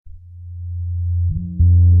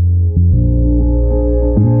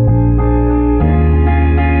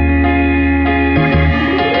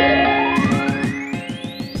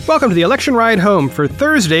Welcome to the election ride home for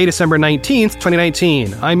Thursday, December 19th,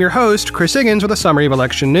 2019. I'm your host, Chris Higgins, with a summary of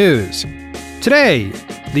election news. Today,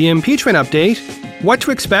 the impeachment update, what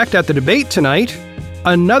to expect at the debate tonight,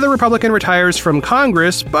 another Republican retires from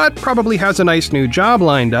Congress but probably has a nice new job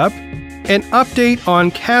lined up, an update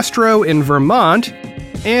on Castro in Vermont,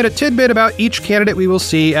 and a tidbit about each candidate we will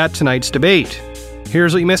see at tonight's debate.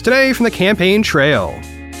 Here's what you missed today from the campaign trail.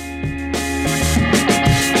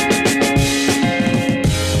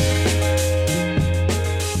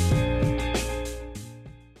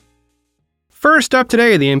 First up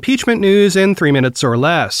today, the impeachment news in 3 minutes or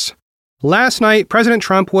less. Last night, President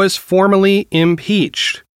Trump was formally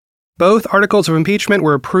impeached. Both articles of impeachment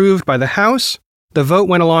were approved by the House. The vote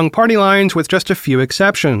went along party lines with just a few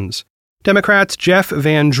exceptions. Democrats Jeff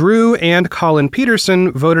Van Drew and Colin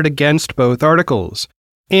Peterson voted against both articles.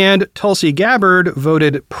 And Tulsi Gabbard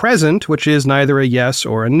voted present, which is neither a yes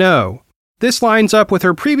or a no. This lines up with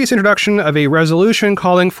her previous introduction of a resolution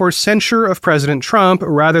calling for censure of President Trump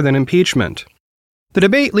rather than impeachment. The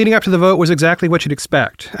debate leading up to the vote was exactly what you'd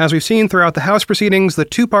expect. As we've seen throughout the House proceedings, the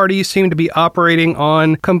two parties seemed to be operating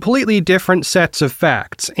on completely different sets of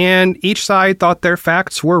facts, and each side thought their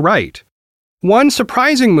facts were right. One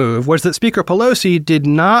surprising move was that Speaker Pelosi did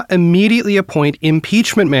not immediately appoint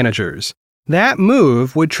impeachment managers. That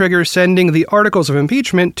move would trigger sending the articles of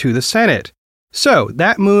impeachment to the Senate. So,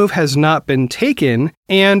 that move has not been taken,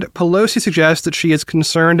 and Pelosi suggests that she is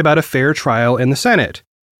concerned about a fair trial in the Senate.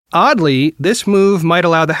 Oddly, this move might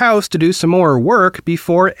allow the House to do some more work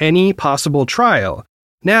before any possible trial.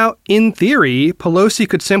 Now, in theory, Pelosi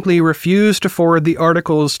could simply refuse to forward the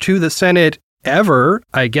articles to the Senate ever,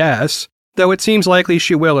 I guess, though it seems likely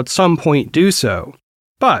she will at some point do so.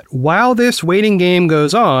 But while this waiting game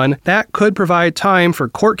goes on, that could provide time for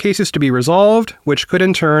court cases to be resolved, which could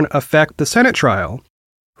in turn affect the Senate trial.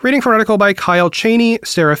 Reading from an article by Kyle Cheney,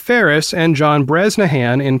 Sarah Ferris, and John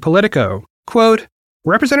Bresnahan in Politico. Quote,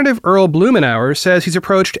 Representative Earl Blumenauer says he's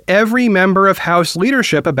approached every member of House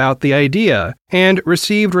leadership about the idea and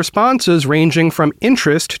received responses ranging from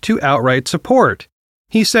interest to outright support.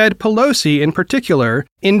 He said Pelosi, in particular,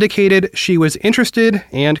 indicated she was interested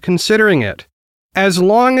and considering it. As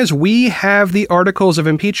long as we have the articles of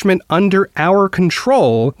impeachment under our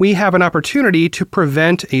control, we have an opportunity to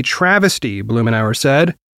prevent a travesty, Blumenauer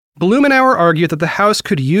said. Blumenauer argued that the House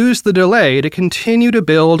could use the delay to continue to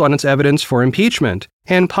build on its evidence for impeachment,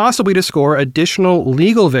 and possibly to score additional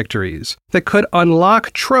legal victories that could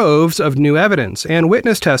unlock troves of new evidence and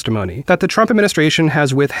witness testimony that the Trump administration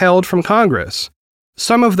has withheld from Congress.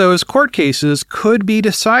 Some of those court cases could be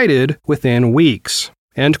decided within weeks.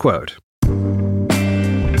 End quote.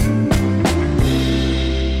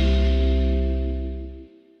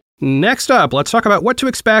 Next up, let's talk about what to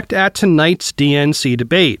expect at tonight's DNC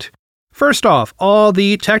debate. First off, all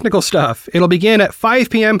the technical stuff. It'll begin at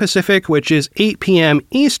 5 p.m. Pacific, which is 8 p.m.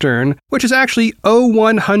 Eastern, which is actually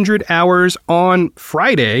 0100 hours on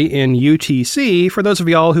Friday in UTC for those of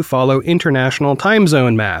y'all who follow international time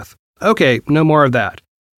zone math. Okay, no more of that.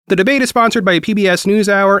 The debate is sponsored by PBS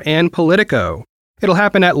NewsHour and Politico. It'll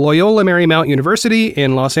happen at Loyola Marymount University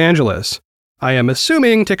in Los Angeles. I am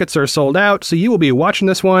assuming tickets are sold out, so you will be watching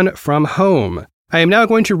this one from home. I am now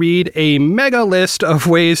going to read a mega list of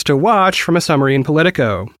ways to watch from a summary in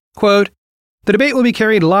Politico. Quote, the debate will be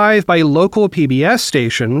carried live by local PBS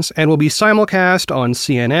stations and will be simulcast on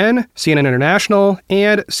CNN, CNN International,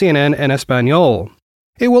 and CNN en Español.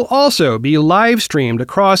 It will also be live streamed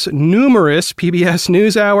across numerous PBS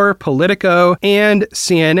NewsHour, Politico, and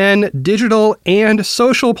CNN digital and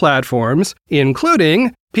social platforms,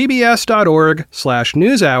 including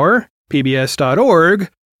pbs.org/newshour, pbs.org,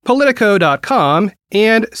 politico.com,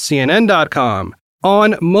 and cnn.com,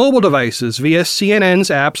 on mobile devices via CNN's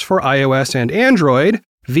apps for iOS and Android,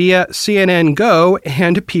 via CNN Go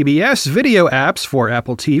and PBS video apps for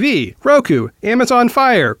Apple TV, Roku, Amazon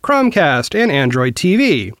Fire, Chromecast, and Android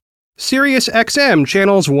TV, Sirius XM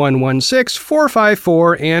channels 116,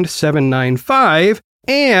 454, and 795,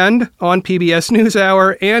 and on PBS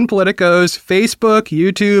NewsHour and Politico's Facebook,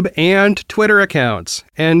 YouTube, and Twitter accounts.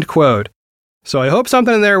 End quote. So I hope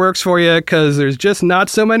something in there works for you, because there's just not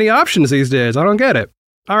so many options these days. I don't get it.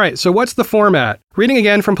 All right, so what's the format? Reading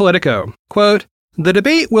again from Politico. Quote, the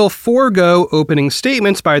debate will forego opening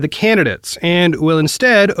statements by the candidates and will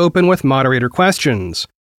instead open with moderator questions.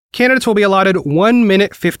 Candidates will be allotted 1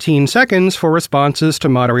 minute 15 seconds for responses to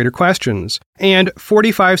moderator questions, and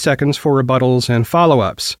 45 seconds for rebuttals and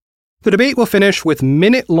follow-ups. The debate will finish with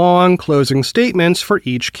minute-long closing statements for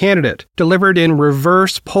each candidate, delivered in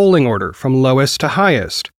reverse polling order from lowest to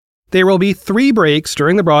highest. There will be 3 breaks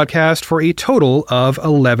during the broadcast for a total of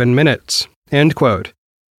 11 minutes. End quote.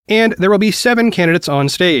 And there will be 7 candidates on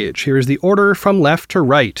stage. Here's the order from left to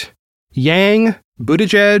right. Yang,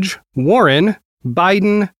 Buttigieg, Warren,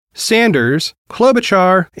 Biden, Sanders,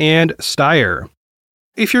 Klobuchar, and Steyer.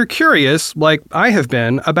 If you're curious, like I have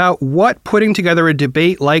been, about what putting together a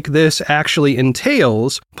debate like this actually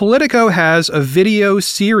entails, Politico has a video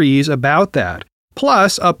series about that,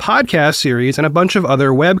 plus a podcast series and a bunch of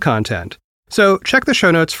other web content. So check the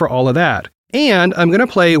show notes for all of that. And I'm going to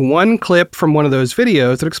play one clip from one of those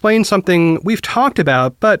videos that explains something we've talked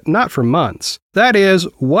about, but not for months. That is,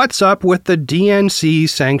 what's up with the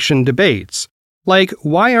DNC-sanctioned debates? Like,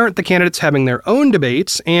 why aren't the candidates having their own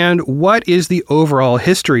debates, and what is the overall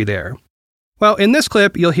history there? Well, in this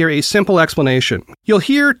clip, you'll hear a simple explanation. You'll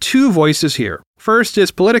hear 2 voices here. First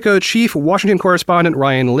is Politico chief Washington correspondent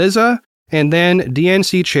Ryan Lizza, and then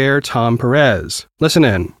DNC chair Tom Perez. Listen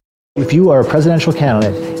in. If you are a presidential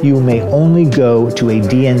candidate, you may only go to a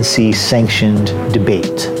DNC-sanctioned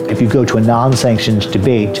debate. If you go to a non-sanctioned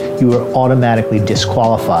debate, you are automatically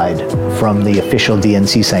disqualified from the official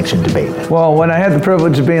DNC-sanctioned debate. Well, when I had the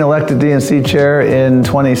privilege of being elected DNC chair in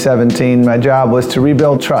 2017, my job was to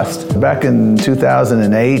rebuild trust. Back in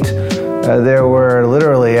 2008, there were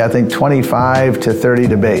literally, I think, 25 to 30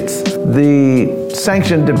 debates. The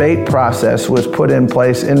sanctioned debate process was put in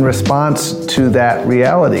place in response to that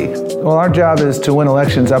reality. Well, our job is to win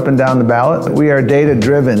elections up and down the ballot. We are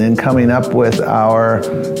data-driven in coming up with our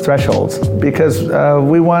thresholds because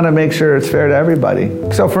we want to make sure it's fair to everybody.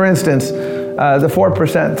 So, for instance, the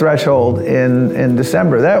 4% threshold in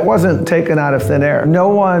December, that wasn't taken out of thin air. No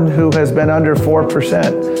one who has been under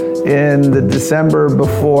 4% in the December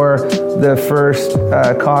before the first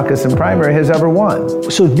caucus and primary has ever won.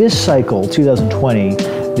 So this cycle, 2020,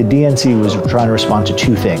 the DNC was trying to respond to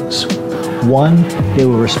 2 things. One, they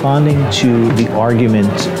were responding to the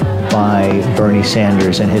argument by Bernie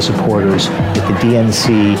Sanders and his supporters that the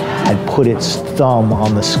DNC had put its thumb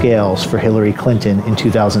on the scales for Hillary Clinton in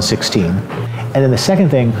 2016. And then the second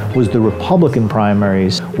thing was the Republican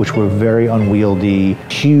primaries, which were very unwieldy,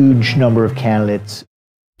 huge number of candidates.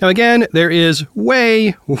 Now again, there is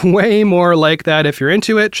way more like that. If you're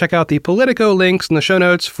into it, check out the Politico links in the show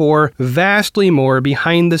notes for vastly more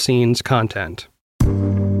behind-the-scenes content.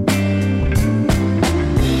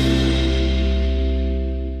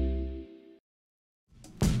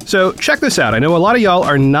 So check this out. I know a lot of y'all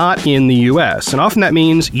are not in the US, and often that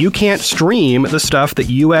means you can't stream the stuff that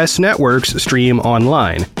US networks stream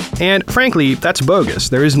online. And frankly, that's bogus.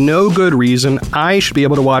 There is no good reason I should be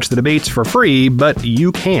able to watch the debates for free, but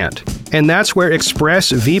you can't. And that's where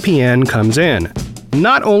ExpressVPN comes in.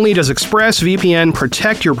 Not only does ExpressVPN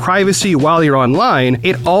protect your privacy while you're online,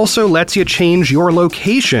 it also lets you change your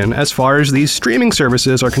location as far as these streaming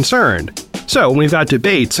services are concerned. So when we've got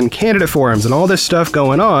debates and candidate forums and all this stuff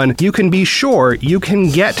going on, you can be sure you can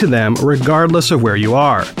get to them regardless of where you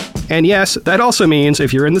are. And yes, that also means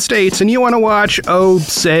if you're in the States and you want to watch,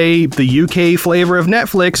 say, the UK flavor of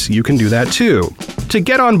Netflix, you can do that too. To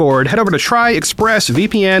get on board, head over to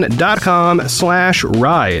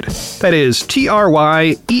tryexpressvpn.com/ride. That is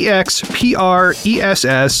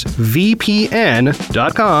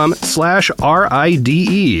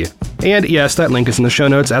tryexpressvpn.com/RIDE. And yes, that link is in the show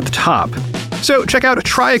notes at the top. So check out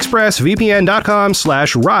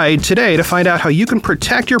tryexpressvpn.com/ride today to find out how you can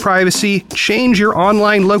protect your privacy, change your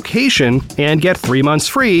online location, and get 3 months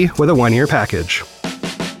free with a 1-year package.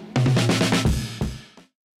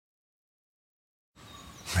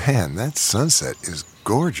 Man, that sunset is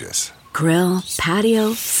gorgeous. Grill,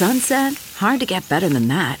 patio, sunset. Hard to get better than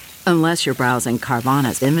that. Unless you're browsing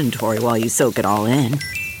Carvana's inventory while you soak it all in.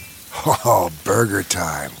 Oh, burger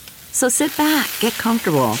time. So sit back, get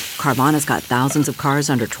comfortable. Carvana's got thousands of cars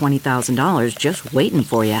under $20,000 just waiting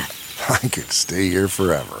for you. I could stay here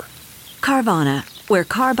forever. Carvana, where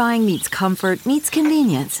car buying meets comfort meets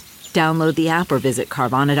convenience. Download the app or visit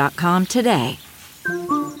Carvana.com today.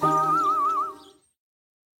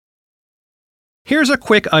 Here's a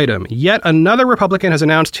quick item. Yet another Republican has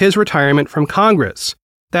announced his retirement from Congress.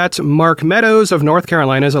 That's Mark Meadows of North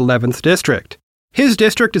Carolina's 11th District. His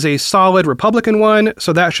district is a solid Republican one,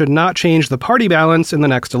 so that should not change the party balance in the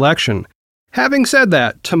next election. Having said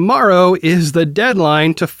that, tomorrow is the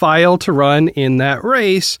deadline to file to run in that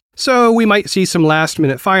race, so we might see some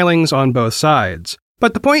last-minute filings on both sides.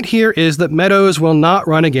 But the point here is that Meadows will not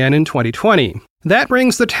run again in 2020. That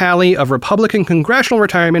brings the tally of Republican congressional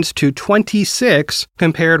retirements to 26,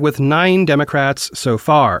 compared with 9 Democrats so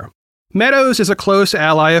far. Meadows is a close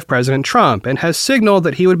ally of President Trump and has signaled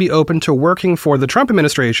that he would be open to working for the Trump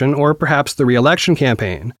administration or perhaps the re-election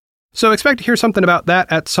campaign. So expect to hear something about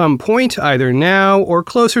that at some point, either now or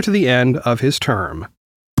closer to the end of his term.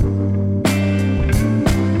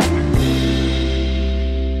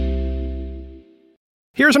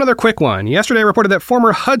 Here's another quick one. Yesterday I reported that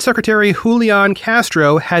former HUD Secretary Julian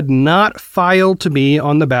Castro had not filed to be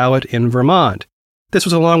on the ballot in Vermont. This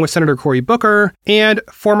was along with Senator Cory Booker and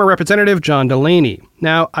former Representative John Delaney.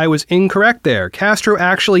 Now, I was incorrect there. Castro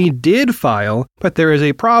actually did file, but there is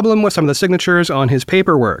a problem with some of the signatures on his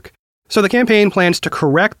paperwork. So the campaign plans to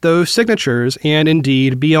correct those signatures and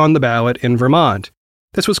indeed be on the ballot in Vermont.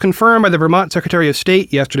 This was confirmed by the Vermont Secretary of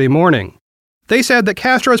State yesterday morning. They said that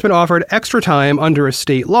Castro has been offered extra time under a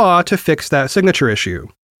state law to fix that signature issue.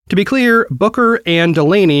 To be clear, Booker and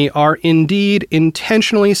Delaney are indeed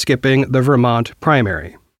intentionally skipping the Vermont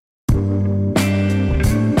primary.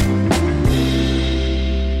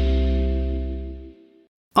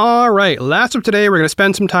 All right, last up today, we're going to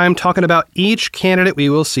spend some time talking about each candidate we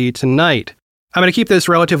will see tonight. I'm going to keep this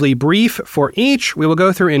relatively brief for each. We will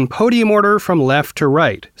go through in podium order from left to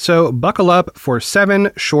right. So buckle up for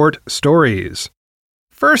 7 short stories.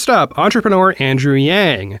 First up, entrepreneur Andrew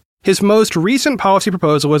Yang. His most recent policy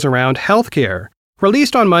proposal was around healthcare.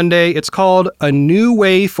 Released on Monday, it's called A New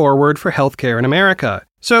Way Forward for Healthcare in America.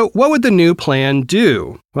 So what would the new plan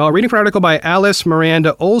do? Well, reading from an article by Alice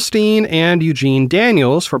Miranda Olstein and Eugene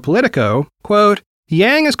Daniels for Politico, quote,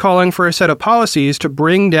 Yang is calling for a set of policies to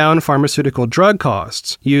bring down pharmaceutical drug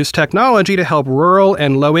costs, use technology to help rural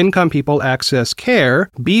and low-income people access care,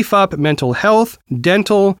 beef up mental health,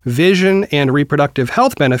 dental, vision, and reproductive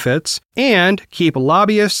health benefits, and keep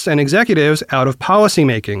lobbyists and executives out of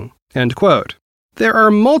policymaking. End quote. There are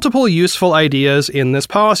multiple useful ideas in this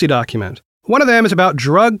policy document. One of them is about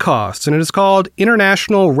drug costs, and it is called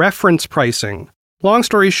International Reference Pricing. Long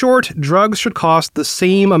story short, drugs should cost the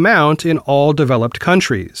same amount in all developed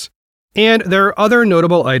countries. And there are other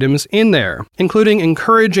notable items in there, including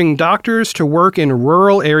encouraging doctors to work in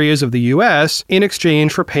rural areas of the U.S. in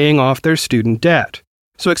exchange for paying off their student debt.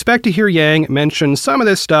 So expect to hear Yang mention some of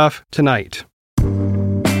this stuff tonight.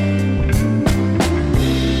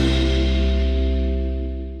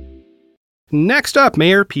 Next up,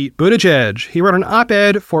 Mayor Pete Buttigieg. He wrote an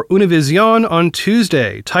op-ed for Univision on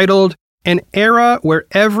Tuesday titled, An Era Where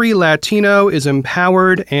Every Latino is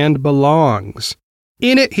Empowered and Belongs.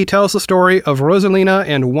 In it, he tells the story of Rosalina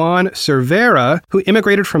and Juan Cervera, who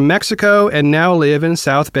immigrated from Mexico and now live in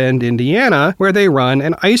South Bend, Indiana, where they run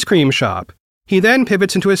an ice cream shop. He then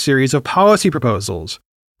pivots into a series of policy proposals.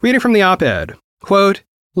 Reading from the op-ed, quote,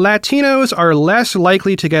 Latinos are less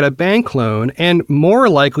likely to get a bank loan and more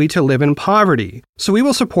likely to live in poverty, so we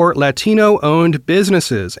will support Latino-owned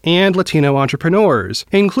businesses and Latino entrepreneurs,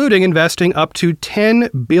 including investing up to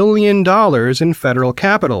 $10 billion in federal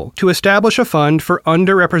capital to establish a fund for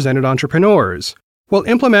underrepresented entrepreneurs. We'll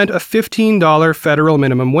implement a $15 federal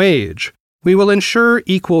minimum wage. We will ensure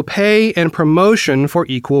equal pay and promotion for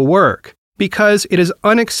equal work, because it is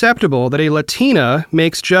unacceptable that a Latina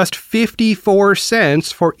makes just 54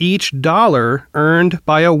 cents for each dollar earned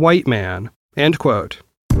by a white man. End quote.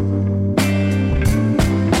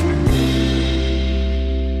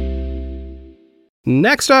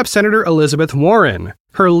 Next up, Senator Elizabeth Warren.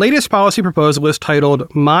 Her latest policy proposal is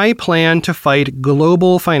titled My Plan to Fight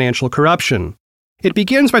Global Financial Corruption. It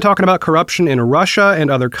begins by talking about corruption in Russia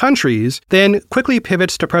and other countries, then quickly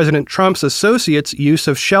pivots to President Trump's associates' use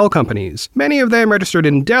of shell companies, many of them registered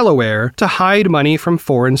in Delaware, to hide money from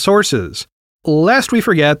foreign sources. Lest we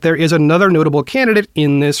forget, there is another notable candidate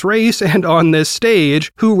in this race and on this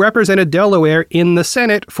stage who represented Delaware in the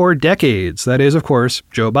Senate for decades. That is, of course,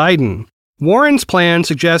 Joe Biden. Warren's plan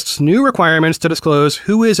suggests new requirements to disclose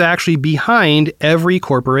who is actually behind every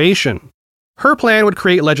corporation. Her plan would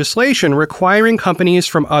create legislation requiring companies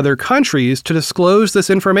from other countries to disclose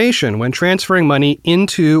this information when transferring money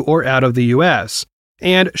into or out of the U.S.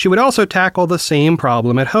 And she would also tackle the same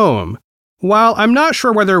problem at home. While I'm not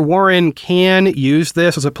sure whether Warren can use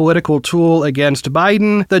this as a political tool against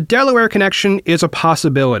Biden, the Delaware connection is a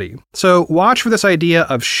possibility. So watch for this idea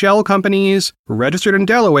of shell companies registered in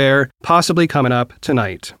Delaware possibly coming up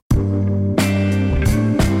tonight.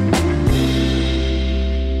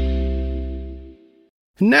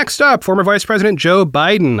 Next up, former Vice President Joe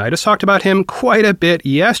Biden. I just talked about him quite a bit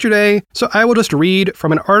yesterday, so I will just read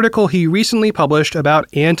from an article he recently published about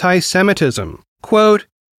anti-Semitism. Quote,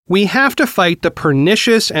 We have to fight the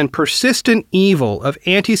pernicious and persistent evil of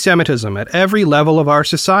anti-Semitism at every level of our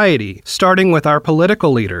society, starting with our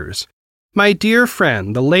political leaders. My dear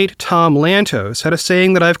friend, the late Tom Lantos, had a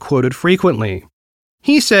saying that I've quoted frequently.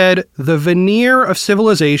 He said, The veneer of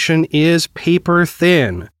civilization is paper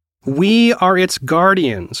thin. We are its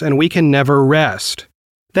guardians, and we can never rest.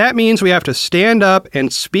 That means we have to stand up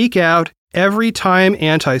and speak out every time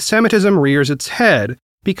anti-Semitism rears its head,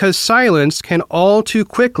 because silence can all too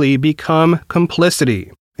quickly become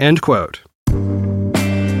complicity. End quote.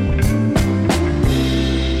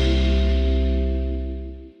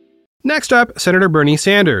 Next up, Senator Bernie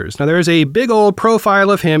Sanders. Now, there's a big old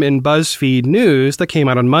profile of him in BuzzFeed News that came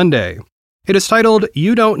out on Monday. It is titled,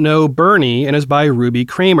 "You Don't Know Bernie," and is by Ruby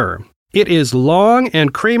Kramer. It is long,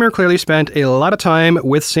 and Kramer clearly spent a lot of time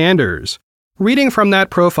with Sanders. Reading from that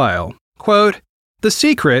profile, quote, "The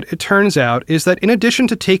secret, it turns out, is that in addition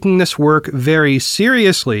to taking this work very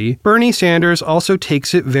seriously, Bernie Sanders also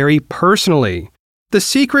takes it very personally. The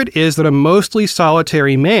secret is that a mostly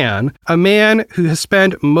solitary man, a man who has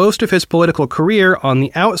spent most of his political career on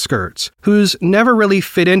the outskirts, who's never really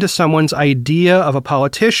fit into someone's idea of a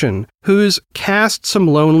politician, who's cast some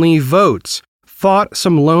lonely votes, fought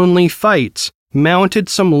some lonely fights, mounted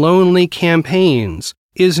some lonely campaigns,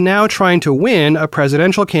 is now trying to win a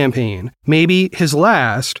presidential campaign, maybe his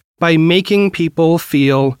last, by making people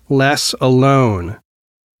feel less alone.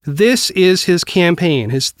 This is his campaign,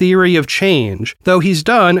 his theory of change, though he's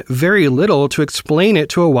done very little to explain it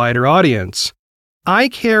to a wider audience. I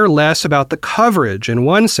care less about the coverage in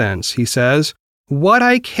one sense, he says. What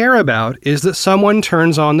I care about is that someone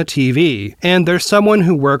turns on the TV, and there's someone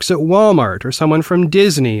who works at Walmart, or someone from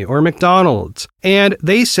Disney or McDonald's, and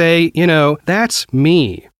they say, that's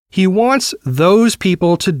me. He wants those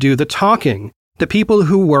people to do the talking, the people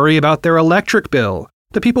who worry about their electric bill,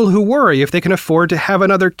 the people who worry if they can afford to have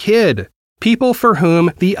another kid, people for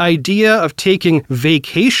whom the idea of taking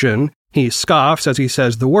vacation, he scoffs as he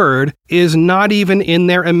says the word, is not even in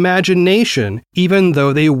their imagination, even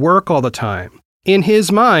though they work all the time. In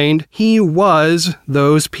his mind, he was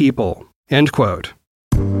those people." End quote.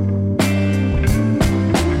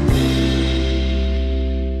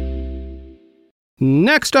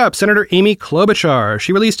 Next up, Senator Amy Klobuchar.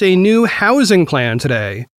 She released a new housing plan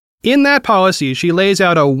today. In that policy, she lays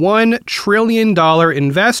out a $1 trillion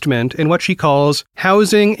investment in what she calls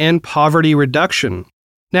housing and poverty reduction.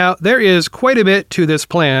 Now, there is quite a bit to this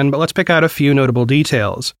plan, but let's pick out a few notable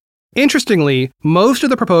details. Interestingly, most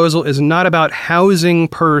of the proposal is not about housing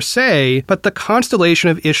per se, but the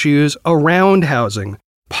constellation of issues around housing,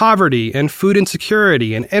 poverty and food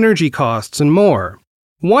insecurity and energy costs and more.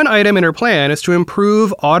 One item in her plan is to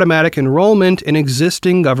improve automatic enrollment in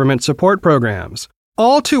existing government support programs.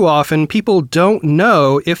 All too often, people don't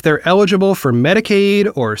know if they're eligible for Medicaid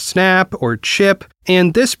or SNAP or CHIP,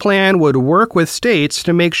 and this plan would work with states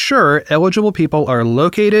to make sure eligible people are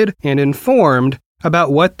located and informed about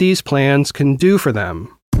what these plans can do for them.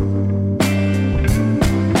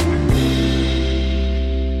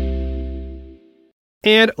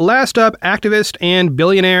 And last up, activist and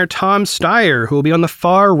billionaire Tom Steyer, who will be on the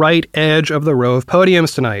far right edge of the row of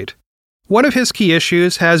podiums tonight. One of his key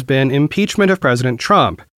issues has been impeachment of President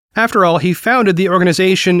Trump. After all, he founded the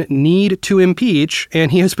organization Need to Impeach,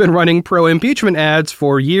 and he has been running pro-impeachment ads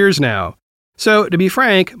for years now. So, to be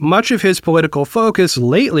frank, much of his political focus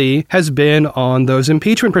lately has been on those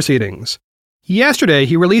impeachment proceedings. Yesterday,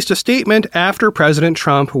 he released a statement after President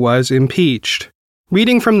Trump was impeached.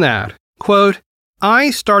 Reading from that, quote,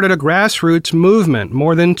 "I started a grassroots movement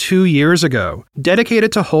more than 2 years ago,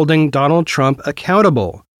 dedicated to holding Donald Trump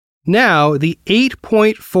accountable. Now, the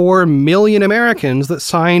 8.4 million Americans that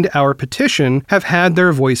signed our petition have had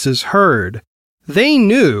their voices heard. They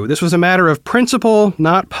knew this was a matter of principle,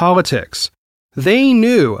 not politics. They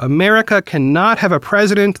knew America cannot have a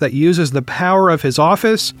president that uses the power of his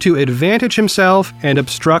office to advantage himself and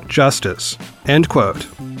obstruct justice." End quote.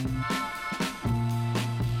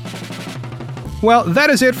 Well, that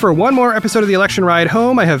is it for one more episode of The Election Ride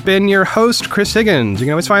Home. I have been your host, Chris Higgins. You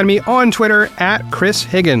can always find me on Twitter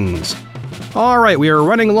 @ChrisHiggins. All right, we are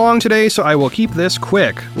running long today, so I will keep this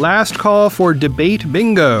quick. Last call for debate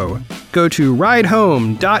bingo. Go to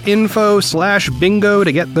ridehome.info/bingo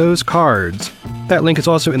to get those cards. That link is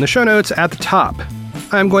also in the show notes at the top.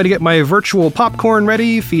 I'm going to get my virtual popcorn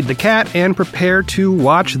ready, feed the cat, and prepare to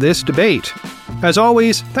watch this debate. As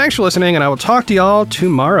always, thanks for listening, and I will talk to y'all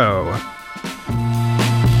tomorrow.